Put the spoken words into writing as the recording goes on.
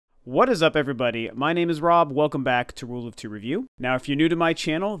What is up, everybody? My name is Rob. Welcome back to Rule of Two Review. Now, if you're new to my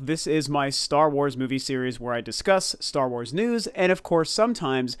channel, this is my Star Wars movie series where I discuss Star Wars news and, of course,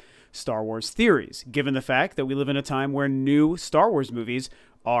 sometimes Star Wars theories, given the fact that we live in a time where new Star Wars movies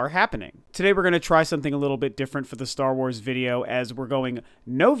are happening. Today, we're going to try something a little bit different for the Star Wars video, as we're going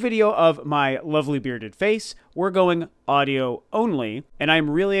no video of my lovely bearded face. We're going audio only, and I'm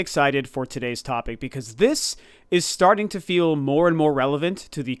really excited for today's topic because this is starting to feel more and more relevant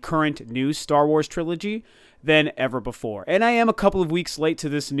to the current new Star Wars trilogy than ever before. And I am a couple of weeks late to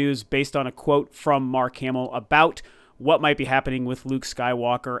this news based on a quote from Mark Hamill about what might be happening with Luke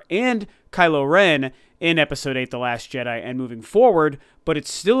Skywalker and Kylo Ren in Episode VIII, The Last Jedi, and moving forward, but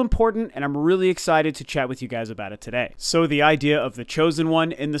it's still important, and I'm really excited to chat with you guys about it today. So the idea of the Chosen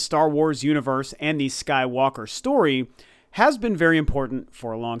One in the Star Wars universe and the Skywalker story has been very important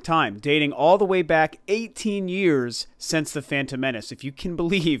for a long time, dating all the way back 18 years since The Phantom Menace. If you can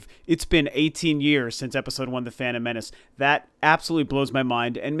believe it's been 18 years since Episode 1, The Phantom Menace, that absolutely blows my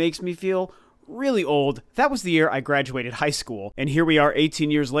mind and makes me feel really old. That was the year I graduated high school, and here we are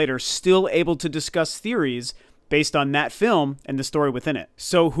 18 years later, still able to discuss theories based on that film and the story within it.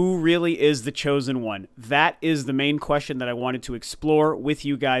 So who really is the Chosen One? That is the main question that I wanted to explore with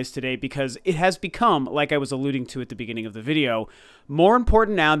you guys today, because it has become, like I was alluding to at the beginning of the video, more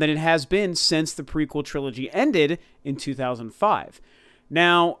important now than it has been since the prequel trilogy ended in 2005.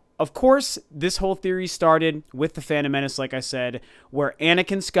 Now, of course, this whole theory started with The Phantom Menace, like I said, where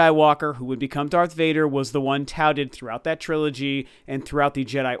Anakin Skywalker, who would become Darth Vader, was the one touted throughout that trilogy and throughout the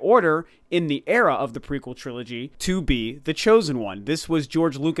Jedi Order in the era of the prequel trilogy to be the Chosen One. This was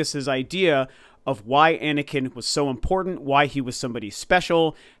George Lucas's idea of why Anakin was so important, why he was somebody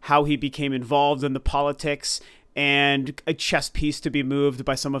special, how he became involved in the politics, and a chess piece to be moved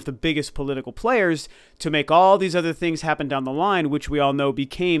by some of the biggest political players to make all these other things happen down the line, which we all know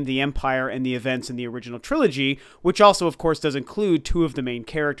became the Empire and the events in the original trilogy, which also, of course, does include two of the main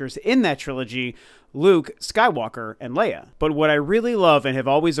characters in that trilogy, Luke Skywalker and Leia. But what I really love and have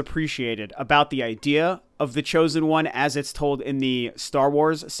always appreciated about the idea of the Chosen One as it's told in the Star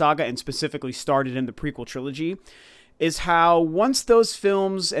Wars saga, and specifically started in the prequel trilogy, is how once those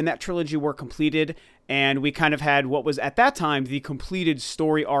films and that trilogy were completed, and we kind of had what was at that time the completed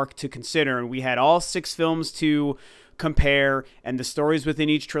story arc to consider, and we had all 6 films to compare and the stories within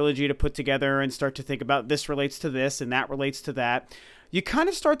each trilogy to put together and start to think about this relates to this and that relates to that, you kind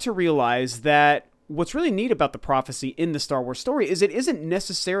of start to realize that what's really neat about the prophecy in the Star Wars story is it isn't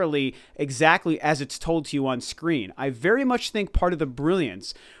necessarily exactly as it's told to you on screen. I very much think part of the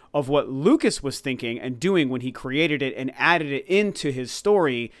brilliance of what Lucas was thinking and doing when he created it and added it into his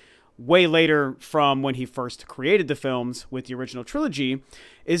story way later from when he first created the films with the original trilogy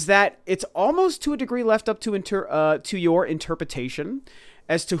is that it's almost to a degree left up to your interpretation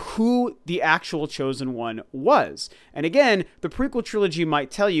as to who the actual Chosen One was. And again, the prequel trilogy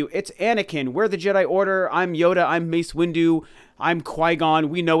might tell you it's Anakin, we're the Jedi Order, I'm Yoda, I'm Mace Windu, I'm Qui-Gon,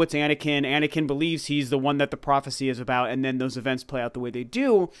 we know it's Anakin. Anakin believes he's the one that the prophecy is about, and then those events play out the way they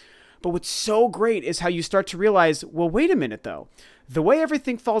do. But what's so great is how you start to realize, well, wait a minute, though. The way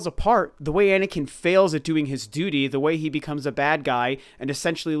everything falls apart, the way Anakin fails at doing his duty, the way he becomes a bad guy and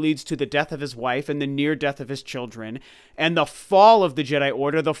essentially leads to the death of his wife and the near death of his children, and the fall of the Jedi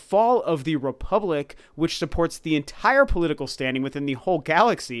Order, the fall of the Republic, which supports the entire political standing within the whole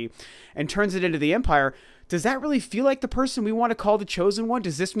galaxy and turns it into the Empire. Does that really feel like the person we want to call the Chosen One?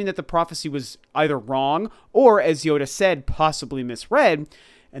 Does this mean that the prophecy was either wrong or, as Yoda said, possibly misread?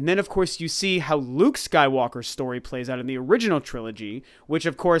 And then, of course, you see how Luke Skywalker's story plays out in the original trilogy, which,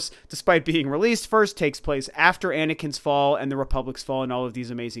 of course, despite being released first, takes place after Anakin's fall and the Republic's fall and all of these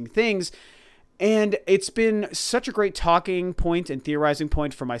amazing things. And it's been such a great talking point and theorizing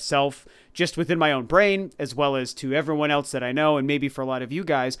point for myself, just within my own brain, as well as to everyone else that I know, and maybe for a lot of you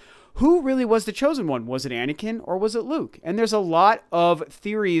guys. Who really was the Chosen One? Was it Anakin or was it Luke? And there's a lot of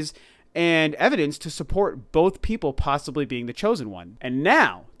theories and evidence to support both people possibly being the Chosen One. And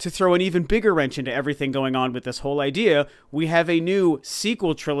now, to throw an even bigger wrench into everything going on with this whole idea, we have a new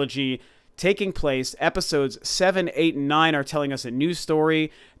sequel trilogy taking place. Episodes 7, 8, and 9 are telling us a new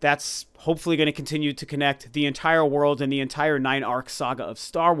story that's hopefully going to continue to connect the entire world and the entire 9-arc saga of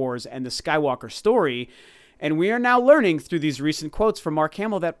Star Wars and the Skywalker story. And we are now learning through these recent quotes from Mark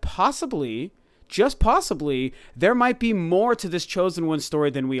Hamill that possibly, just possibly, there might be more to this Chosen One story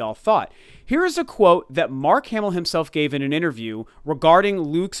than we all thought. Here is a quote that Mark Hamill himself gave in an interview regarding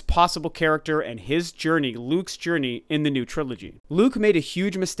Luke's possible character and his journey, Luke's journey in the new trilogy. Luke made a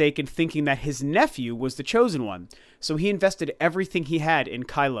huge mistake in thinking that his nephew was the Chosen One, so he invested everything he had in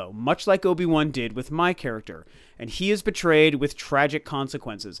Kylo, much like Obi-Wan did with my character. and he is betrayed with tragic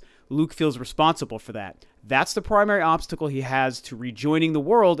consequences. Luke feels responsible for that. That's the primary obstacle he has to rejoining the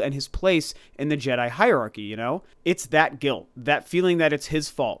world and his place in the Jedi hierarchy, you know? It's that guilt, that feeling that it's his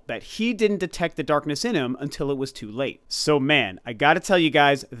fault, that he didn't detect the darkness in him until it was too late. So man, I gotta tell you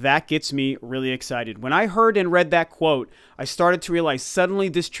guys, that gets me really excited. When I heard and read that quote, I started to realize suddenly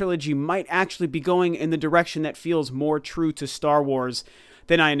this trilogy might actually be going in the direction that feels more true to Star Wars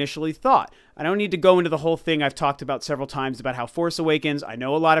than I initially thought. I don't need to go into the whole thing I've talked about several times about how Force Awakens, I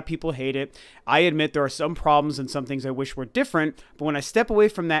know a lot of people hate it. I admit there are some problems and some things I wish were different, but when I step away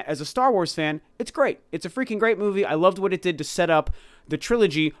from that as a Star Wars fan, it's great. It's a freaking great movie. I loved what it did to set up the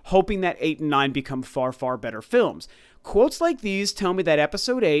trilogy, hoping that 8 and 9 become far, far better films. Quotes like these tell me that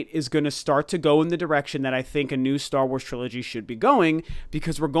Episode 8 is going to start to go in the direction that I think a new Star Wars trilogy should be going,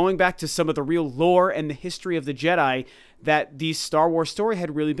 because we're going back to some of the real lore and the history of the Jedi that the Star Wars story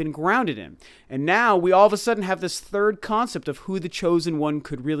had really been grounded in. And now we all of a sudden have this third concept of who the Chosen One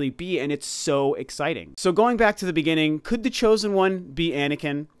could really be, and it's so exciting. So going back to the beginning, could the Chosen One be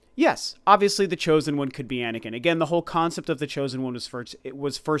Anakin? Yes, obviously the Chosen One could be Anakin. Again, the whole concept of the Chosen One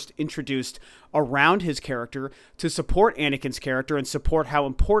was first introduced around his character to support Anakin's character and support how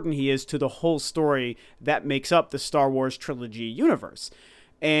important he is to the whole story that makes up the Star Wars trilogy universe.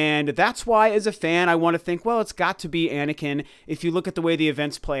 And that's why, as a fan, I want to think, well, it's got to be Anakin. If you look at the way the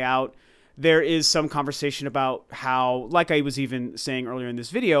events play out, there is some conversation about how, like I was even saying earlier in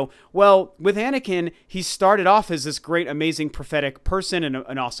this video, well, with Anakin, he started off as this great, amazing, prophetic person and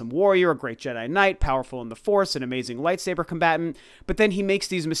an awesome warrior, a great Jedi Knight, powerful in the Force, an amazing lightsaber combatant, but then he makes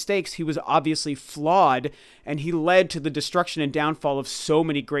these mistakes. He was obviously flawed, and he led to the destruction and downfall of so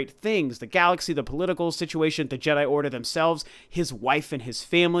many great things: the galaxy, the political situation, the Jedi Order themselves, his wife and his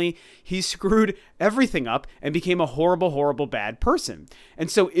family. He screwed everything up and became a horrible, horrible, bad person. And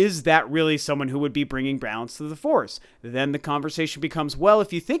so is that really someone who would be bringing balance to the Force? Then the conversation becomes, well,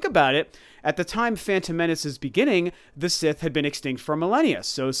 if you think about it, at the time Phantom Menace is beginning, the Sith had been extinct for millennia.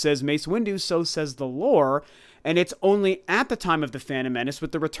 So says Mace Windu, so says the lore. And it's only at the time of the Phantom Menace,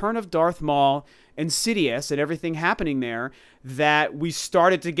 with the return of Darth Maul and Sidious and everything happening there, that we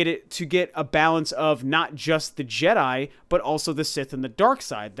started to get a balance of not just the Jedi, but also the Sith and the dark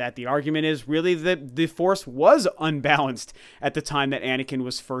side. That the argument is really that the Force was unbalanced at the time that Anakin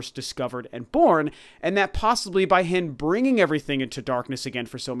was first discovered and born, and that possibly by him bringing everything into darkness again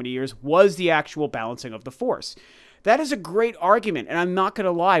for so many years was the actual balancing of the Force. That is a great argument, and I'm not going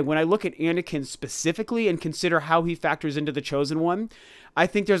to lie, when I look at Anakin specifically and consider how he factors into the Chosen One, I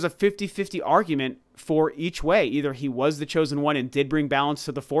think there's a 50-50 argument for each way. Either he was the Chosen One and did bring balance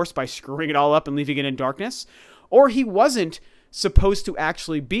to the Force by screwing it all up and leaving it in darkness, or he wasn't supposed to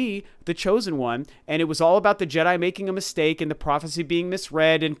actually be the Chosen One, and it was all about the Jedi making a mistake and the prophecy being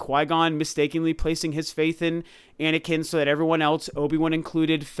misread and Qui-Gon mistakenly placing his faith in Anakin so that everyone else, Obi-Wan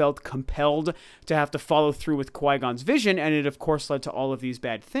included, felt compelled to have to follow through with Qui-Gon's vision, and it of course led to all of these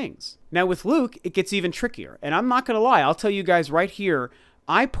bad things. Now with Luke, it gets even trickier, and I'm not going to lie, I'll tell you guys right here,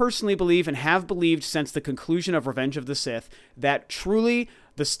 I personally believe and have believed since the conclusion of Revenge of the Sith that truly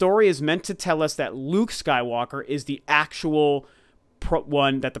the story is meant to tell us that Luke Skywalker is the actual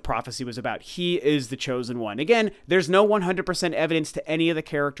one that the prophecy was about. He is the Chosen One. Again, there's no 100% evidence to any of the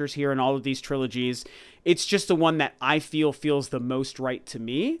characters here in all of these trilogies. It's just the one that I feel feels the most right to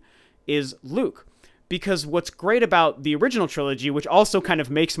me is Luke. Because what's great about the original trilogy, which also kind of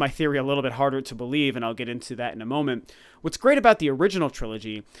makes my theory a little bit harder to believe, and I'll get into that in a moment, what's great about the original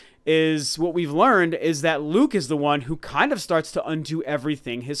trilogy is what we've learned is that Luke is the one who kind of starts to undo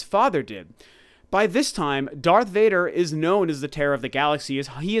everything his father did. By this time, Darth Vader is known as the Terror of the Galaxy.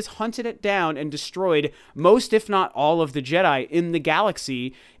 He has hunted it down and destroyed most, if not all, of the Jedi in the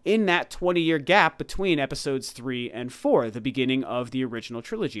galaxy in that 20-year gap between episodes 3 and 4, the beginning of the original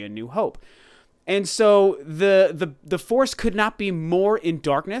trilogy, A New Hope. And so the Force could not be more in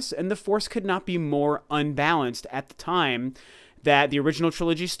darkness, and the Force could not be more unbalanced at the time that the original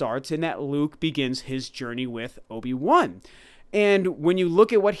trilogy starts and that Luke begins his journey with Obi-Wan. And when you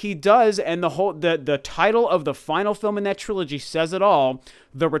look at what he does, and the title of the final film in that trilogy says it all,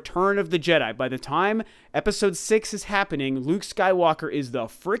 The Return of the Jedi. By the time episode 6 is happening, Luke Skywalker is the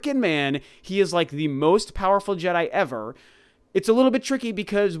frickin' man. He is like the most powerful Jedi ever. It's a little bit tricky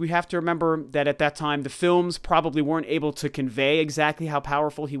because we have to remember that at that time, the films probably weren't able to convey exactly how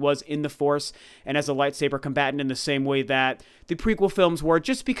powerful he was in the Force and as a lightsaber combatant in the same way that the prequel films were,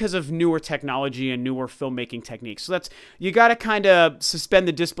 just because of newer technology and newer filmmaking techniques. So you got to kind of suspend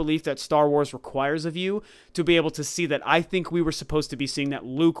the disbelief that Star Wars requires of you to be able to see that. I think we were supposed to be seeing that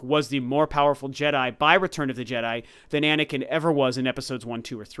Luke was the more powerful Jedi by Return of the Jedi than Anakin ever was in episodes 1,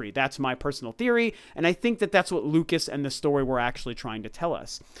 2, or 3. That's my personal theory, and I think that that's what Lucas and the story were actually trying to tell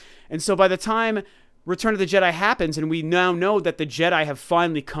us. And so by the time Return of the Jedi happens, and we now know that the Jedi have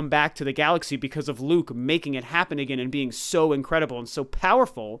finally come back to the galaxy because of Luke making it happen again and being so incredible and so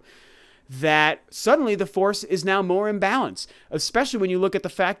powerful, that suddenly the Force is now more in balance, especially when you look at the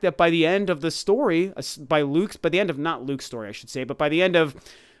fact that by the end of the story, by the end of, not Luke's story, I should say, but by the end of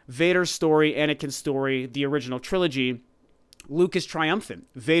Vader's story, Anakin's story, the original trilogy, Luke is triumphant.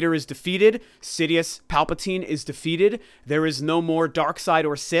 Vader is defeated. Sidious Palpatine is defeated. There is no more dark side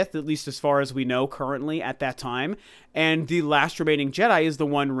or Sith, at least as far as we know currently at that time. And the last remaining Jedi is the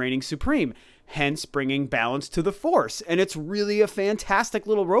one reigning supreme, hence bringing balance to the Force. And it's really a fantastic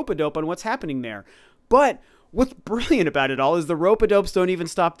little rope-a-dope on what's happening there. But what's brilliant about it all is the rope-a-dopes don't even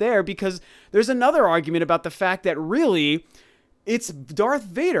stop there, because there's another argument about the fact that really it's Darth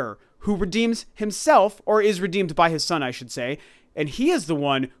Vader who redeems himself, or is redeemed by his son, I should say. And he is the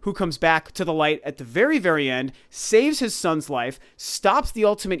one who comes back to the light at the very, very end, saves his son's life, stops the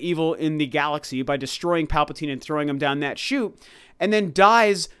ultimate evil in the galaxy by destroying Palpatine and throwing him down that chute, and then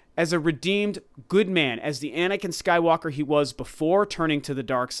dies as a redeemed good man, as the Anakin Skywalker he was before turning to the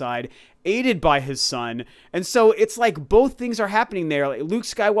dark side, aided by his son. And so it's like both things are happening there. Like Luke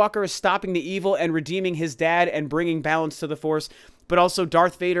Skywalker is stopping the evil and redeeming his dad and bringing balance to the Force, but also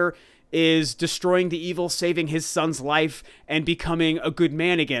Darth Vader is destroying the evil, saving his son's life, and becoming a good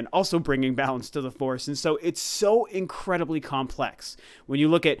man again, also bringing balance to the Force. And so it's so incredibly complex when you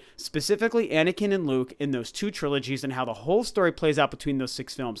look at specifically Anakin and Luke in those two trilogies and how the whole story plays out between those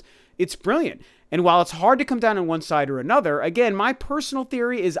 6 films. It's brilliant. And while it's hard to come down on one side or another, again, my personal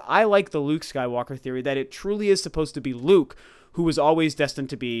theory is I like the Luke Skywalker theory, that it truly is supposed to be Luke who was always destined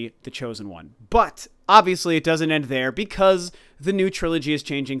to be the chosen one. But obviously it doesn't end there, because the new trilogy is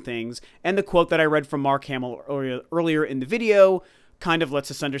changing things, and the quote that I read from Mark Hamill earlier in the video kind of lets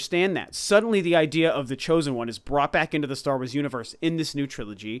us understand that. Suddenly the idea of the chosen one is brought back into the Star Wars universe in this new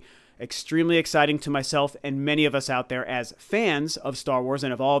trilogy. Extremely exciting to myself and many of us out there as fans of Star Wars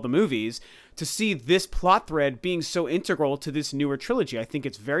and of all the movies to see this plot thread being so integral to this newer trilogy. I think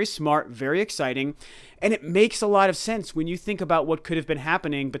it's very smart, very exciting, and it makes a lot of sense when you think about what could have been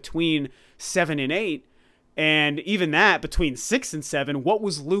happening between 7 and 8, and even that between 6 and 7. What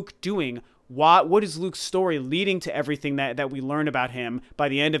was Luke doing? What is Luke's story leading to everything that we learn about him by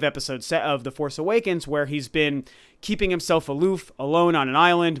the end of episode of The Force Awakens, where he's been keeping himself aloof, alone on an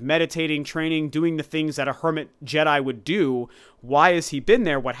island, meditating, training, doing the things that a hermit Jedi would do? Why has he been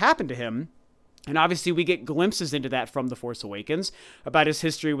there? What happened to him? And obviously we get glimpses into that from The Force Awakens, about his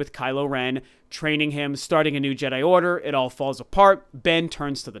history with Kylo Ren, training him, starting a new Jedi Order. It all falls apart. Ben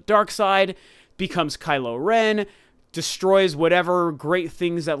turns to the dark side, becomes Kylo Ren, destroys whatever great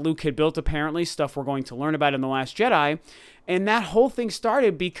things that Luke had built, apparently, stuff we're going to learn about in The Last Jedi. And that whole thing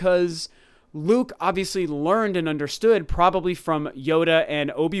started because Luke obviously learned and understood, probably from Yoda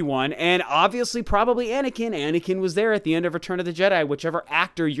and Obi-Wan, and obviously probably Anakin. Anakin was there at the end of Return of the Jedi. Whichever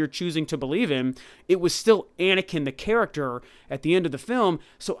actor you're choosing to believe in, it was still Anakin, the character, at the end of the film.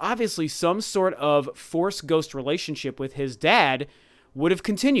 So obviously some sort of Force-Ghost relationship with his dad would have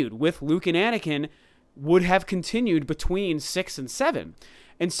continued, with Luke and Anakin would have continued between 6 and 7.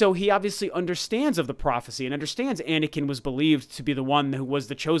 And so he obviously understands of the prophecy and understands Anakin was believed to be the one who was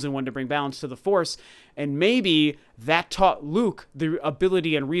the chosen one to bring balance to the Force. And maybe that taught Luke the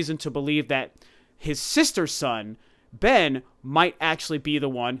ability and reason to believe that his sister's son, Ben, might actually be the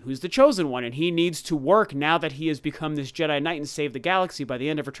one who's the chosen one. And he needs to work now that he has become this Jedi Knight and saved the galaxy by the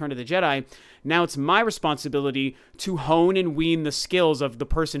end of Return of the Jedi. Now it's my responsibility to hone and wean the skills of the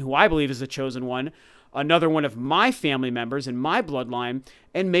person who I believe is the chosen one, another one of my family members in my bloodline,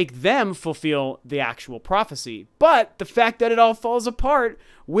 and make them fulfill the actual prophecy. But the fact that it all falls apart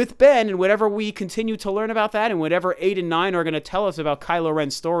with Ben, and whatever we continue to learn about that, and whatever 8 and 9 are going to tell us about Kylo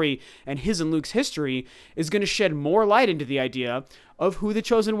Ren's story and his and Luke's history, is going to shed more light into the idea of who the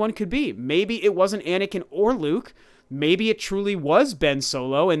chosen one could be. Maybe it wasn't Anakin or Luke. Maybe it truly was Ben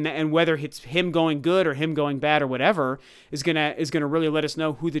Solo, and whether it's him going good or him going bad or whatever is gonna really let us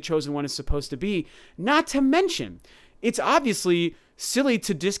know who the chosen one is supposed to be. Not to mention, it's obviously silly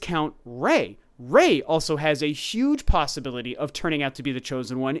to discount Rey. Rey also has a huge possibility of turning out to be the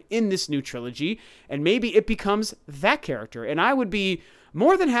chosen one in this new trilogy, and maybe it becomes that character, and I would be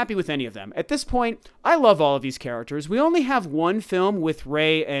more than happy with any of them. At this point, I love all of these characters. We only have one film with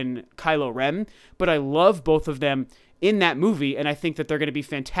Rey and Kylo Ren, but I love both of them in that movie, and I think that they're going to be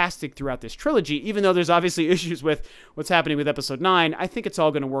fantastic throughout this trilogy. Even though there's obviously issues with what's happening with Episode 9, I think it's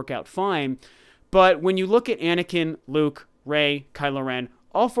all going to work out fine. But when you look at Anakin, Luke, Rey, Kylo Ren,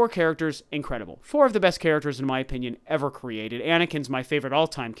 all four characters, incredible. Four of the best characters, in my opinion, ever created. Anakin's my favorite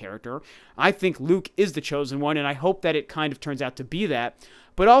all-time character. I think Luke is the chosen one, and I hope that it kind of turns out to be that.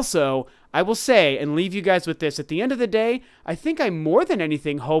 But also, I will say, and leave you guys with this, at the end of the day, I think I more than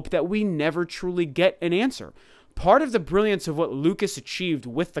anything hope that we never truly get an answer. Part of the brilliance of what Lucas achieved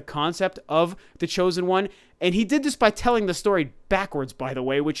with the concept of the Chosen One, and he did this by telling the story backwards, by the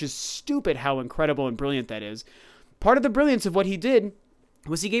way, which is stupid how incredible and brilliant that is. Part of the brilliance of what he did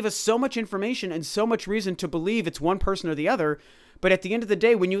was he gave us so much information and so much reason to believe it's one person or the other. But at the end of the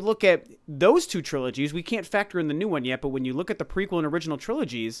day, when you look at those two trilogies, we can't factor in the new one yet, but when you look at the prequel and original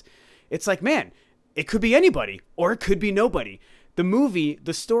trilogies, it's like, man, it could be anybody or it could be nobody. The movie,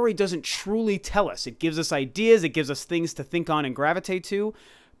 the story doesn't truly tell us. It gives us ideas, it gives us things to think on and gravitate to,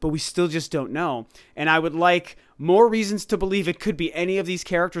 but we still just don't know. And I would like more reasons to believe it could be any of these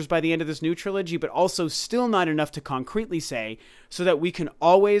characters by the end of this new trilogy, but also still not enough to concretely say, so that we can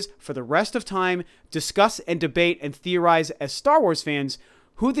always, for the rest of time, discuss and debate and theorize as Star Wars fans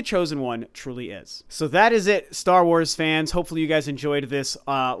who the Chosen One truly is. So that is it, Star Wars fans. Hopefully you guys enjoyed this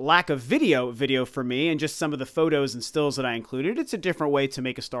lack of video for me and just some of the photos and stills that I included. It's a different way to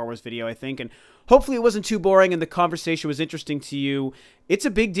make a Star Wars video, I think, and hopefully it wasn't too boring and the conversation was interesting to you. It's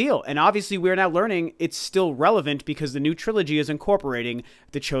a big deal, and obviously we're now learning it's still relevant because the new trilogy is incorporating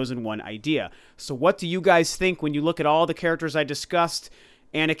the Chosen One idea. So what do you guys think when you look at all the characters I discussed?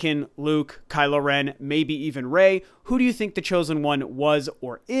 Anakin, Luke, Kylo Ren, maybe even Rey. Who do you think the Chosen One was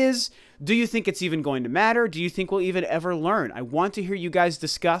or is? Do you think it's even going to matter? Do you think we'll even ever learn? I want to hear you guys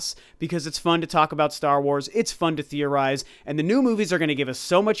discuss because it's fun to talk about Star Wars. It's fun to theorize, and the new movies are going to give us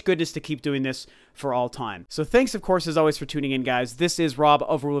so much goodness to keep doing this for all time. So thanks, of course, as always, for tuning in, guys. This is Rob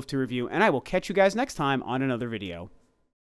of Rule of Two Review, and I will catch you guys next time on another video.